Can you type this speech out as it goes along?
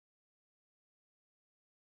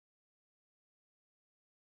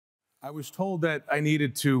I was told that I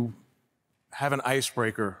needed to have an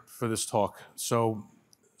icebreaker for this talk, so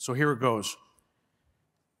here it goes.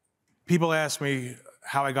 People ask me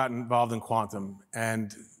how I got involved in quantum,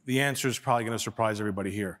 and the answer is probably going to surprise everybody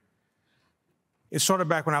here. It started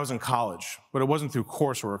back when I was in college, but it wasn't through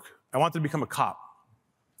coursework. I wanted to become a cop.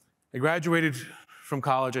 I graduated from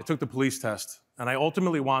college, I took the police test, and I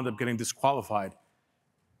ultimately wound up getting disqualified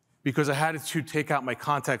because I had to take out my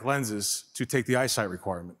contact lenses to take the eyesight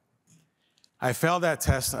requirement. I failed that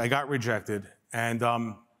test, I got rejected, and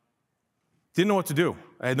didn't know what to do.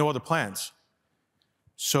 I had no other plans.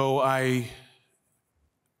 So I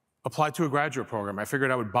applied to a graduate program. I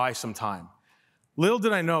figured I would buy some time. Little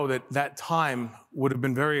did I know that that time would have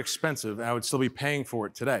been very expensive, and I would still be paying for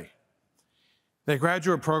it today. That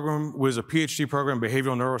graduate program was a PhD program in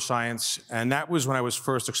behavioral neuroscience, and that was when I was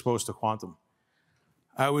first exposed to quantum.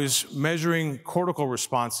 I was measuring cortical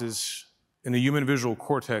responses in the human visual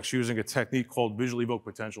cortex using a technique called visually evoked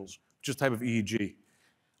potentials, which is a type of EEG.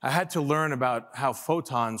 I had to learn about how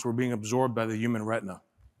photons were being absorbed by the human retina.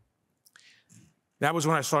 That was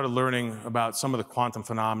when I started learning about some of the quantum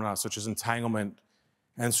phenomena, such as entanglement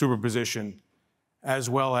and superposition, as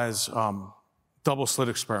well as double slit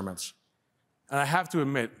experiments. And I have to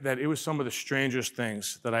admit that it was some of the strangest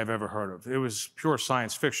things that I've ever heard of. It was pure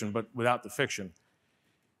science fiction, but without the fiction.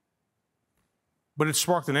 But it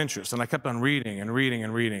sparked an interest, and I kept on reading and reading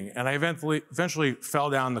and reading. And I eventually fell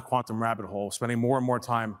down the quantum rabbit hole, spending more and more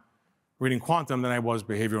time reading quantum than I was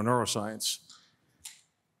behavioral neuroscience.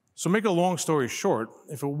 So make a long story short,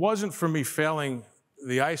 if it wasn't for me failing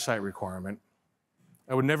the eyesight requirement,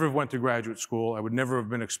 I would never have went to graduate school, I would never have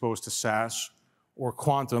been exposed to SAS or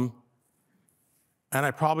quantum, and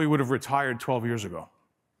I probably would have retired 12 years ago.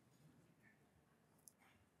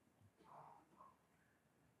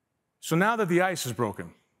 So now that the ice is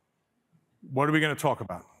broken, what are we going to talk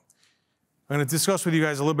about? I'm going to discuss with you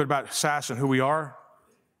guys a little bit about SAS and who we are,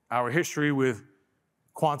 our history with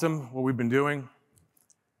quantum, what we've been doing.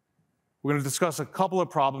 We're going to discuss a couple of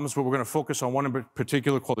problems, but we're going to focus on one in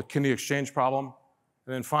particular called the kidney exchange problem.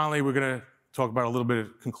 And then finally, we're going to talk about a little bit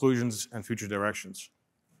of conclusions and future directions.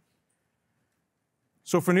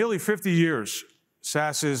 So for nearly 50 years,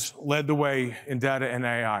 SAS has led the way in data and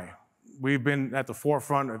AI. We've been at the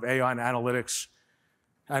forefront of AI and analytics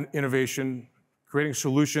and innovation, creating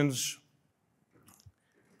solutions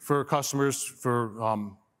for customers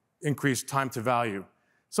for increased time to value.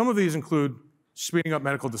 Some of these include speeding up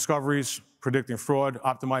medical discoveries, predicting fraud,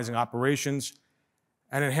 optimizing operations,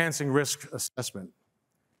 and enhancing risk assessment.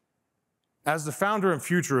 As the founder and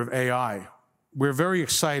future of AI, we're very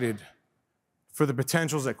excited for the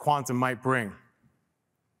potentials that quantum might bring.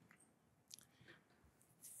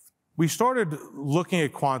 We started looking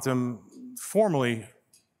at quantum formally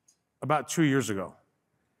about 2 years ago.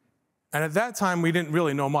 And at that time, we didn't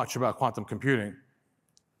really know much about quantum computing,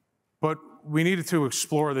 but we needed to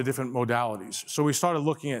explore the different modalities. So we started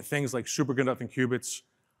looking at things like superconducting qubits,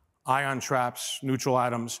 ion traps, neutral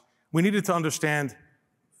atoms. We needed to understand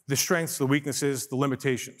the strengths, the weaknesses, the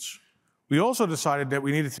limitations. We also decided that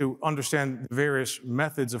we needed to understand the various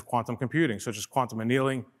methods of quantum computing, such as quantum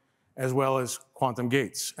annealing, as well as quantum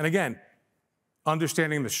gates. And again,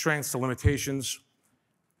 understanding the strengths, the limitations.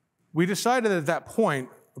 We decided at that point,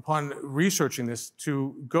 upon researching this,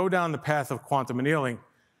 to go down the path of quantum annealing,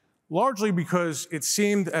 largely because it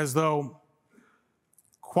seemed as though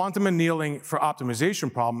quantum annealing for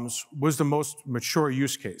optimization problems was the most mature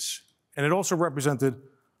use case. And it also represented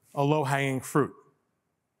a low-hanging fruit.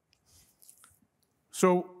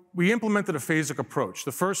 So we implemented a phasic approach.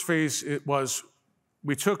 The first phase was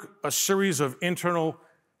we took a series of internal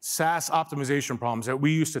SAS optimization problems that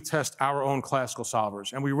we used to test our own classical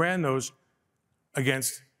solvers, and we ran those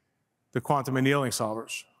against the quantum annealing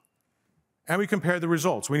solvers. And we compared the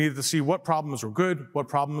results. We needed to see what problems were good, what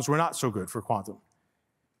problems were not so good for quantum.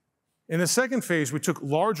 In the second phase, we took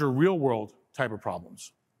larger real-world type of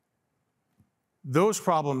problems. Those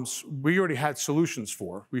problems we already had solutions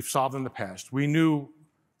for. We've solved in the past. We knew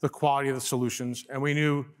the quality of the solutions, and we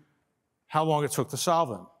knew how long it took to solve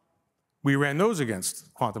them. We ran those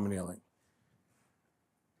against quantum annealing.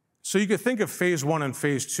 So you could think of phase one and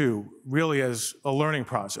phase two really as a learning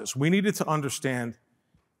process. We needed to understand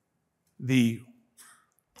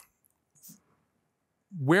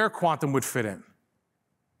where quantum would fit in.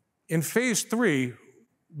 In phase three,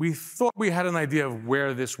 we thought we had an idea of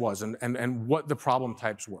where this was and what the problem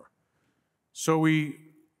types were. So we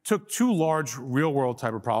took two large real-world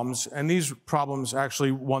type of problems, and these problems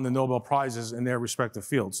actually won the Nobel Prizes in their respective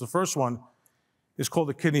fields. The first one is called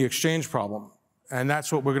the kidney exchange problem, and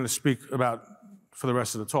that's what we're going to speak about for the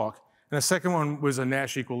rest of the talk. And the second one was a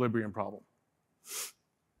Nash equilibrium problem.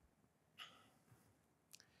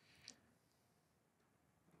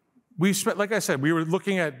 Like I said, we were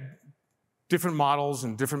looking at different models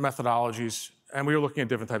and different methodologies, and we were looking at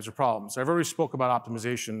different types of problems. I've already spoke about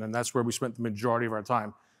optimization, and that's where we spent the majority of our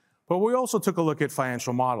time. But we also took a look at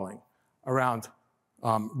financial modeling around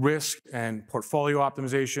risk and portfolio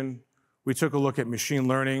optimization. We took a look at machine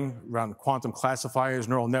learning around quantum classifiers,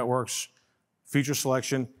 neural networks, feature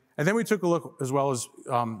selection. And then we took a look as well as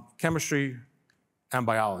chemistry and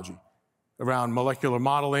biology around molecular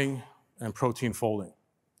modeling and protein folding.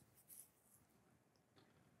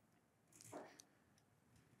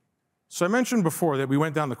 So I mentioned before that we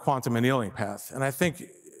went down the quantum annealing path, and I think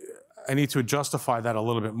I need to justify that a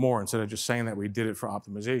little bit more instead of just saying that we did it for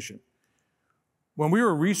optimization. When we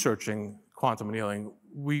were researching quantum annealing,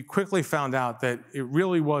 we quickly found out that it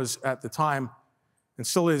really was, at the time, and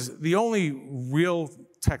still is, the only real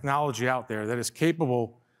technology out there that is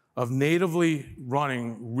capable of natively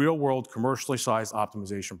running real-world, commercially sized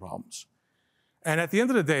optimization problems. And at the end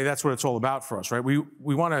of the day, that's what it's all about for us, right? We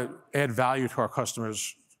want to add value to our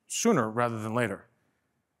customers sooner rather than later.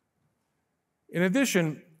 In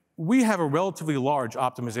addition, we have a relatively large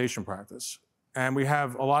optimization practice, and we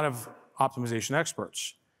have a lot of optimization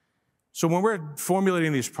experts. So when we're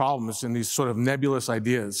formulating these problems and these sort of nebulous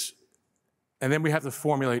ideas, and then we have to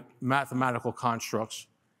formulate mathematical constructs,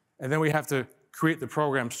 and then we have to create the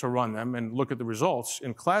programs to run them and look at the results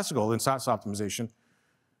in classical, in SAS optimization,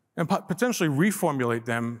 and potentially reformulate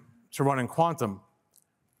them to run in quantum,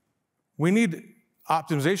 we need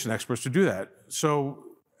optimization experts to do that. So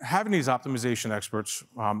having these optimization experts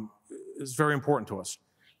is very important to us.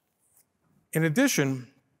 In addition,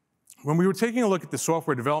 when we were taking a look at the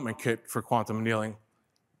software development kit for quantum annealing,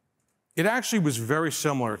 it actually was very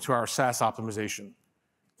similar to our SAS optimization.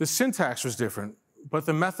 The syntax was different, but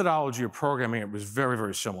the methodology of programming it was very,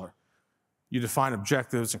 very similar. You define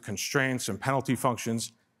objectives and constraints and penalty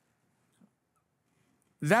functions.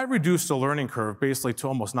 That reduced the learning curve basically to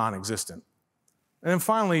almost non-existent. And then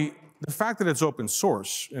finally, the fact that it's open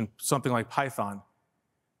source in something like Python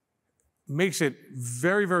makes it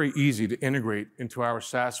very, very easy to integrate into our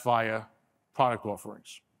SAS Viya product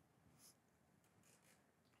offerings.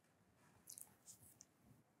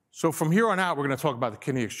 So from here on out, we're going to talk about the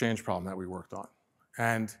kidney exchange problem that we worked on.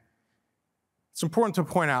 And it's important to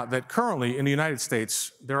point out that currently in the United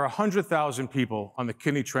States, there are 100,000 people on the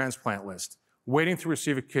kidney transplant list waiting to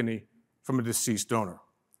receive a kidney from a deceased donor.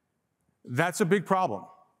 That's a big problem.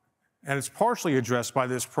 And it's partially addressed by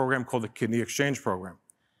this program called the Kidney Exchange Program.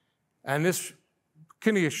 And this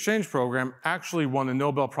Kidney Exchange Program actually won the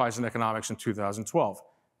Nobel Prize in Economics in 2012.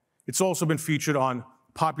 It's also been featured on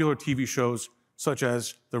popular TV shows such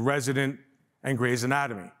as The Resident and Grey's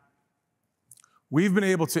Anatomy. We've been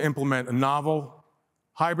able to implement a novel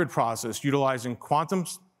hybrid process utilizing quantum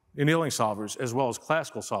annealing solvers as well as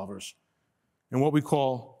classical solvers in what we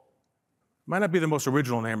call, might not be the most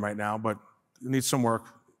original name right now, but it needs some work,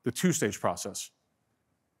 the two-stage process.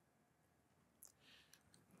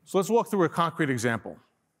 So let's walk through a concrete example.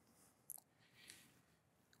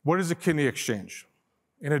 What is a kidney exchange?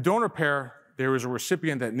 In a donor pair, there is a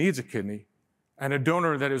recipient that needs a kidney and a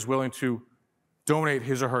donor that is willing to donate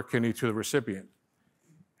his or her kidney to the recipient.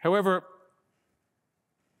 However,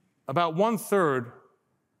 about 1/3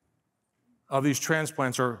 of these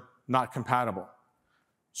transplants are not compatible.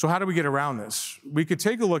 So how do we get around this? We could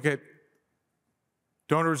take a look at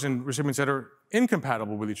donors and recipients that are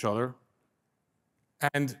incompatible with each other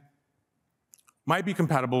and might be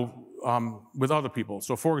compatible with other people.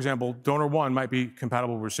 So for example, donor 1 might be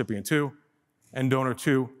compatible with recipient 2, and donor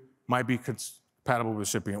 2 might be compatible with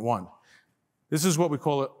recipient 1. This is what we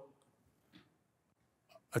call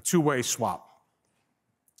a two-way swap.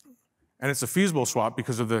 And it's a feasible swap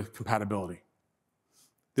because of the compatibility.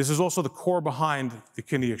 This is also the core behind the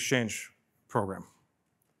kidney exchange program.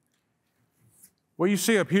 What you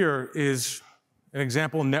see up here is an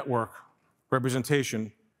example network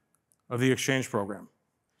representation of the exchange program.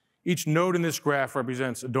 Each node in this graph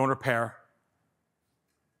represents a donor pair,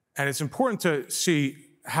 and it's important to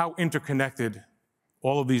see how interconnected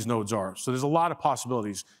all of these nodes are. So there's a lot of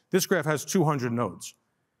possibilities. This graph has 200 nodes.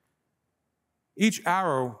 Each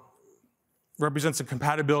arrow represents a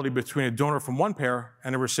compatibility between a donor from one pair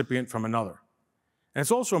and a recipient from another. And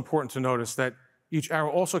it's also important to notice that each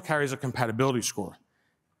arrow also carries a compatibility score.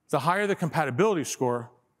 The higher the compatibility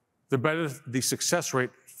score, the better the success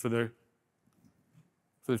rate for the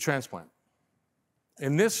transplant.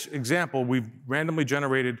 In this example, we've randomly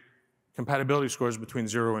generated compatibility scores between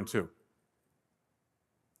 0 and 2.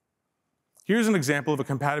 Here's an example of a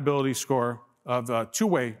compatibility score of a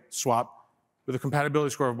two-way swap with a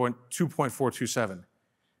compatibility score of 2.427.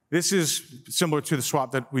 This is similar to the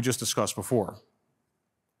swap that we just discussed before.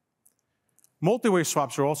 Multi-way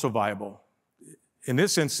swaps are also viable. In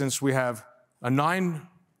this instance, we have a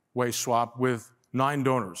 9-way swap with 9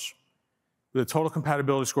 donors with a total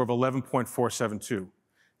compatibility score of 11.472.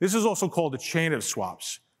 This is also called a chain of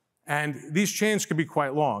swaps. And these chains can be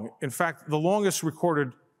quite long. In fact, the longest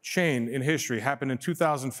recorded chain in history happened in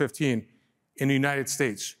 2015 in the United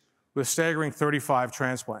States with a staggering 35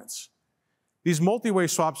 transplants. These multi-way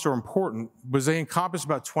swaps are important because they encompass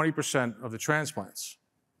about 20% of the transplants.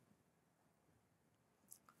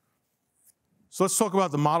 So let's talk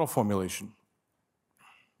about the model formulation.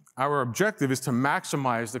 Our objective is to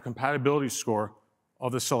maximize the compatibility score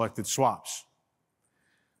of the selected swaps.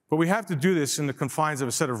 But we have to do this in the confines of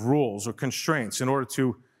a set of rules or constraints in order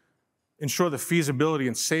to ensure the feasibility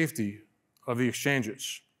and safety of the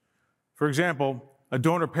exchanges. For example, a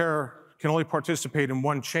donor pair can only participate in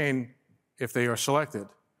one chain if they are selected.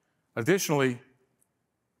 Additionally,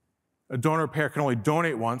 a donor pair can only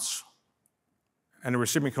donate once, and the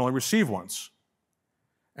recipient can only receive once.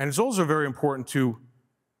 And it's also very important to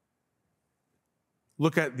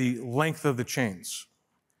look at the length of the chains.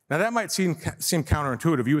 Now that might seem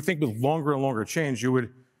counterintuitive. You would think with longer and longer chains, you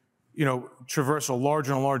would traverse a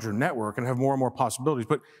larger and larger network and have more and more possibilities.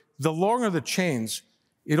 But the longer the chains,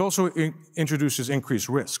 it also introduces increased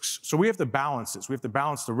risks. So we have to balance this. We have to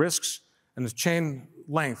balance the risks and the chain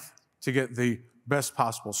length to get the best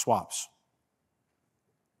possible swaps.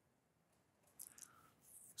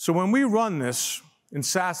 So when we run this in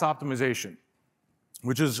SAS optimization,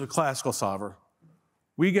 which is a classical solver,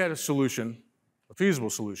 we get a solution, a feasible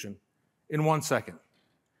solution, in 1 second.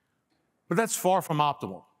 But that's far from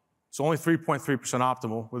optimal. It's only 3.3%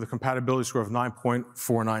 optimal with a compatibility score of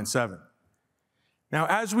 9.497. Now,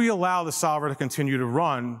 as we allow the solver to continue to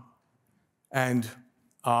run and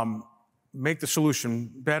make the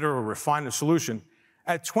solution better or refine the solution,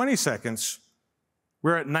 at 20 seconds,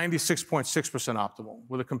 we're at 96.6% optimal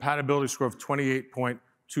with a compatibility score of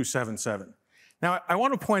 28.277. Now, I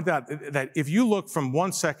want to point out that if you look from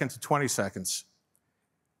 1 second to 20 seconds,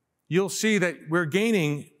 you'll see that we're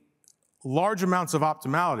gaining large amounts of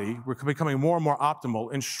optimality. We're becoming more and more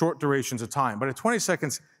optimal in short durations of time. But at 20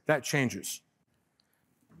 seconds, that changes.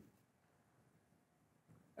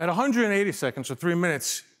 At 180 seconds, or 3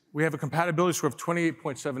 minutes, we have a compatibility score of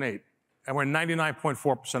 28.78, and we're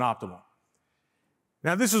 99.4% optimal.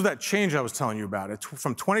 Now, this is that change I was telling you about.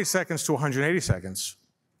 From 20 seconds to 180 seconds,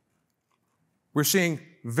 we're seeing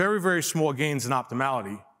very, very small gains in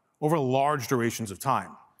optimality over large durations of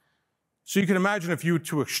time. So you can imagine if you were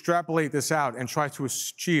to extrapolate this out and try to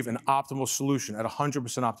achieve an optimal solution at 100%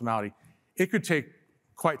 optimality, it could take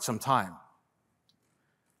quite some time.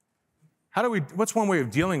 What's one way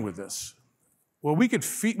of dealing with this? Well, we could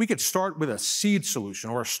start with a seed solution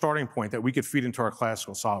or a starting point that we could feed into our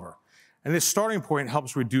classical solver. And this starting point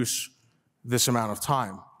helps reduce this amount of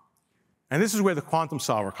time. And this is where the quantum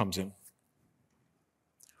solver comes in.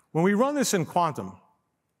 When we run this in quantum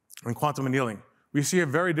annealing, we see a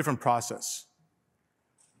very different process.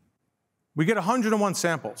 We get 101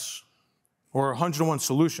 samples, or 101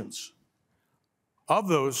 solutions. Of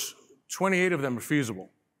those, 28 of them are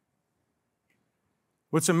feasible.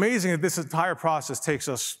 What's amazing is this entire process takes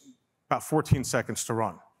us about 14 seconds to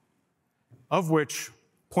run, of which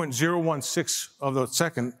 0.016 of the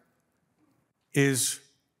second is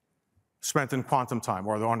spent in quantum time,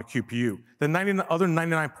 or on a QPU. The other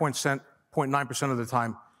 99.9% of the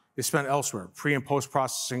time is spent elsewhere, pre- and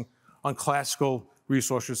post-processing on classical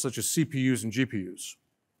resources such as CPUs and GPUs.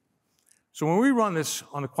 So when we run this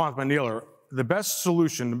on the quantum annealer, the best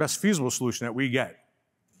solution, the best feasible solution that we get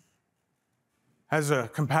has a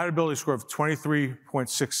compatibility score of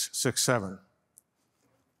 23.667.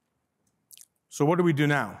 So what do we do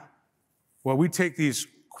now? Well, we take these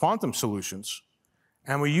quantum solutions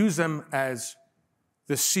and we use them as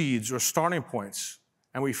the seeds or starting points,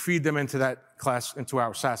 and we feed them into into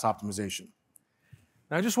our SAS optimization.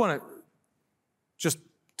 Now, I just want to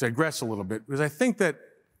digress a little bit, because I think that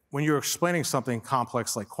when you're explaining something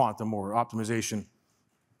complex like quantum or optimization,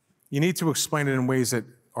 you need to explain it in ways that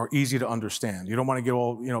are easy to understand. You don't want to get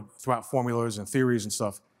all, throughout formulas and theories and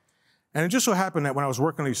stuff. And it just so happened that when I was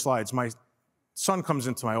working on these slides, my son comes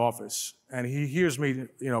into my office and he hears me,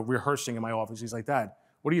 rehearsing in my office. He's like, "Dad,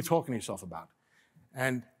 what are you talking to yourself about?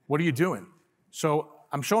 And what are you doing?" So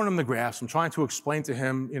I'm showing him the graphs. I'm trying to explain to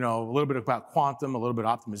him, a little bit about quantum, a little bit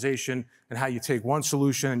of optimization, and how you take one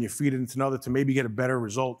solution and you feed it into another to maybe get a better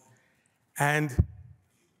result. And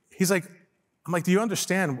he's like, I'm like, do you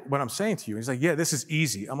understand what I'm saying to you? And he's like, yeah, this is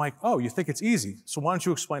easy. I'm like, oh, you think it's easy? So why don't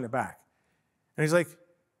you explain it back? And he's like,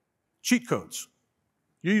 cheat codes.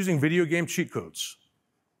 You're using video game cheat codes.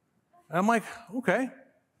 And I'm like, okay.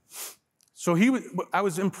 So I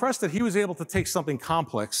was impressed that he was able to take something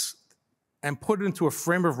complex and put it into a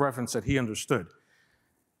frame of reference that he understood.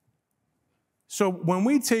 So when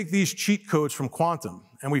we take these cheat codes from quantum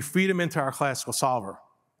and we feed them into our classical solver,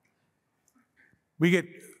 we get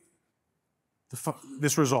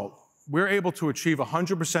this result. We're able to achieve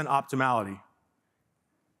 100% optimality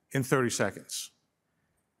in 30 seconds.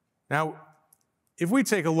 Now, if we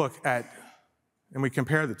take a look at, and we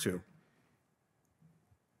compare the two,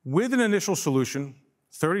 with an initial solution,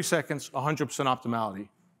 30 seconds, 100% optimality.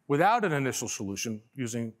 Without an initial solution,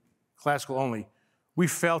 using classical only, we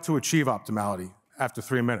fail to achieve optimality after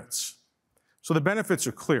 3 minutes. So the benefits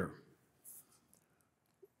are clear.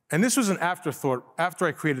 And this was an afterthought after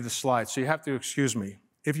I created this slide, so you have to excuse me.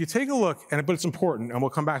 If you take a look, but it's important, and we'll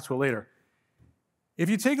come back to it later. If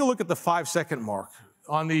you take a look at the 5-second mark,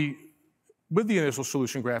 with the initial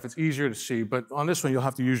solution graph, it's easier to see, but on this one, you'll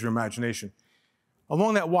have to use your imagination.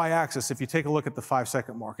 Along that y-axis, if you take a look at the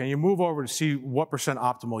 5-second mark, and you move over to see what %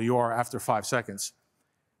 optimal you are after 5 seconds,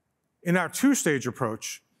 in our two-stage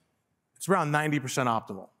approach, it's around 90%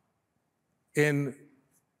 optimal. In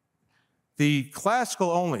the classical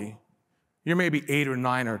only, you're maybe 8 or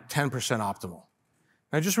 9 or 10% optimal.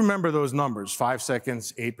 Now just remember those numbers, 5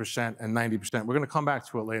 seconds, 8%, and 90%. We're gonna come back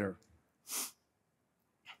to it later.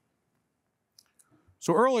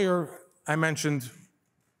 So earlier, I mentioned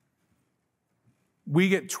we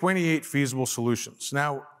get 28 feasible solutions.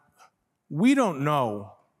 Now, we don't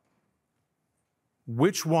know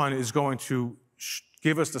which one is going to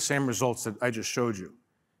give us the same results that I just showed you.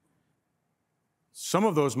 Some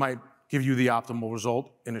of those might give you the optimal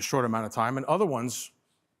result in a short amount of time, and other ones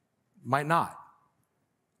might not.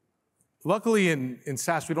 Luckily, in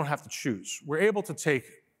SAS, we don't have to choose. We're able to take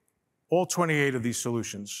all 28 of these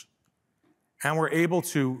solutions, and we're able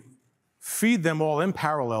to feed them all in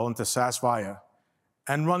parallel into SAS Viya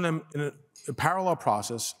and run them in a parallel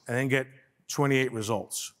process and then get 28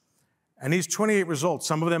 results. And these 28 results,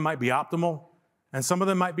 some of them might be optimal, and some of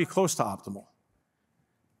them might be close to optimal.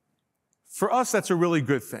 For us, that's a really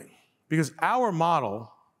good thing, because our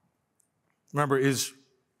model, remember, is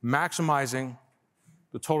maximizing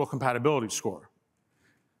the total compatibility score.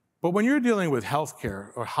 But when you're dealing with healthcare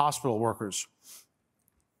or hospital workers,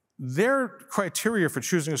 their criteria for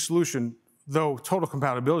choosing a solution, though total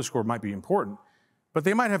compatibility score might be important, but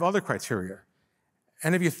they might have other criteria.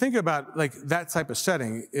 And if you think about like that type of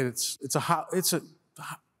setting, it's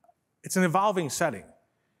an evolving setting.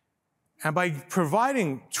 And by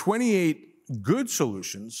providing 28 good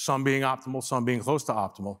solutions, some being optimal, some being close to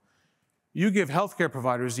optimal, you give healthcare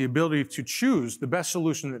providers the ability to choose the best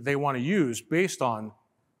solution that they want to use based on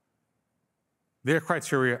their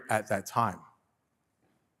criteria at that time.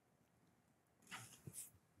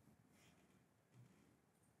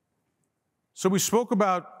 So we spoke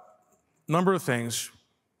about a number of things.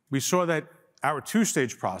 We saw that our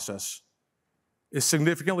two-stage process is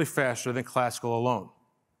significantly faster than classical alone.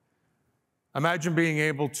 Imagine being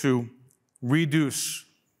able to reduce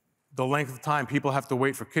the length of time people have to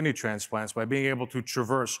wait for kidney transplants by being able to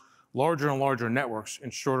traverse larger and larger networks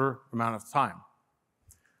in shorter amount of time.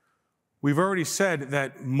 We've already said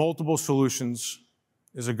that multiple solutions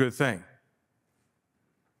is a good thing.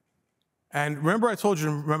 And remember I told you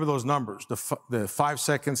to remember those numbers, the 5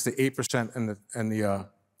 seconds, the 8%, and the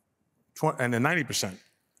 90%.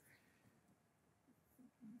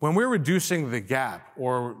 When we're reducing the gap,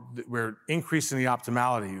 or we're increasing the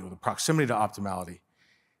optimality, or the proximity to optimality,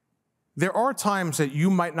 there are times that you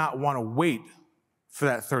might not want to wait for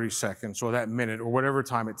that 30 seconds or that minute or whatever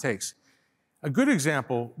time it takes. A good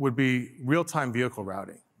example would be real-time vehicle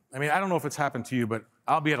routing. I mean, I don't know if it's happened to you, but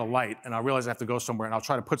I'll be at a light and I'll realize I have to go somewhere and I'll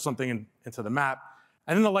try to put something into the map,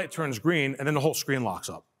 and then the light turns green and then the whole screen locks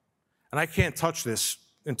up. And I can't touch this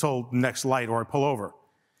until the next light or I pull over.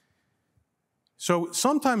 So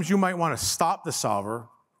sometimes you might want to stop the solver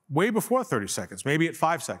way before 30 seconds, maybe at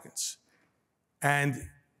 5 seconds. And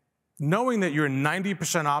knowing that you're 90%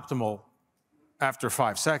 optimal after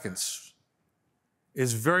 5 seconds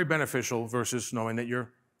is very beneficial versus knowing that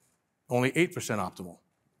you're only 8% optimal.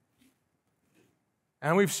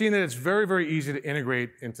 And we've seen that it's very, very easy to integrate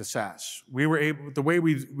into SAS. The way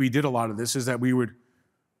we did a lot of this is that we would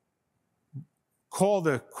call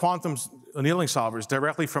the quantum annealing solvers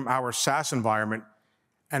directly from our SAS environment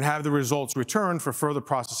and have the results returned for further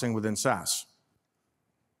processing within SAS.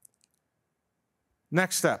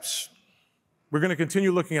 Next steps. We're going to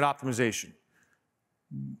continue looking at optimization.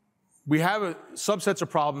 we have subsets of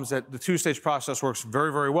problems that the two-stage process works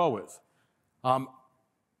very, very well with.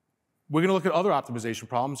 We're going to look at other optimization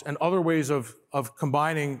problems and other ways of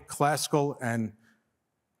combining classical and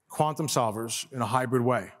quantum solvers in a hybrid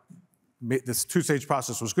way. This two-stage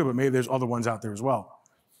process was good, but maybe there's other ones out there as well.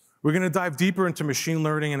 We're going to dive deeper into machine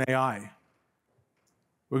learning and AI.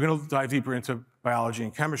 We're going to dive deeper into biology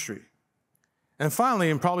and chemistry. And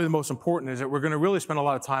finally, and probably the most important, is that we're going to really spend a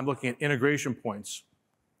lot of time looking at integration points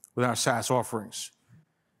with our SAS offerings.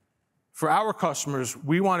 For our customers,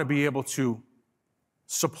 we want to be able to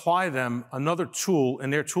supply them another tool in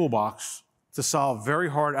their toolbox to solve very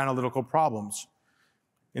hard analytical problems.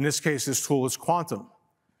 In this case, this tool is quantum.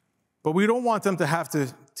 But we don't want them to have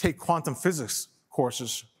to take quantum physics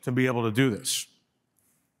courses to be able to do this.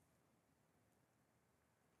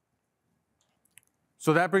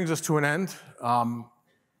 So that brings us to an end.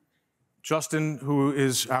 Justin, who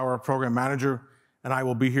is our program manager, and I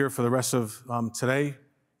will be here for the rest of today.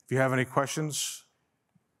 If you have any questions,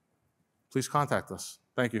 please contact us.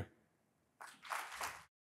 Thank you.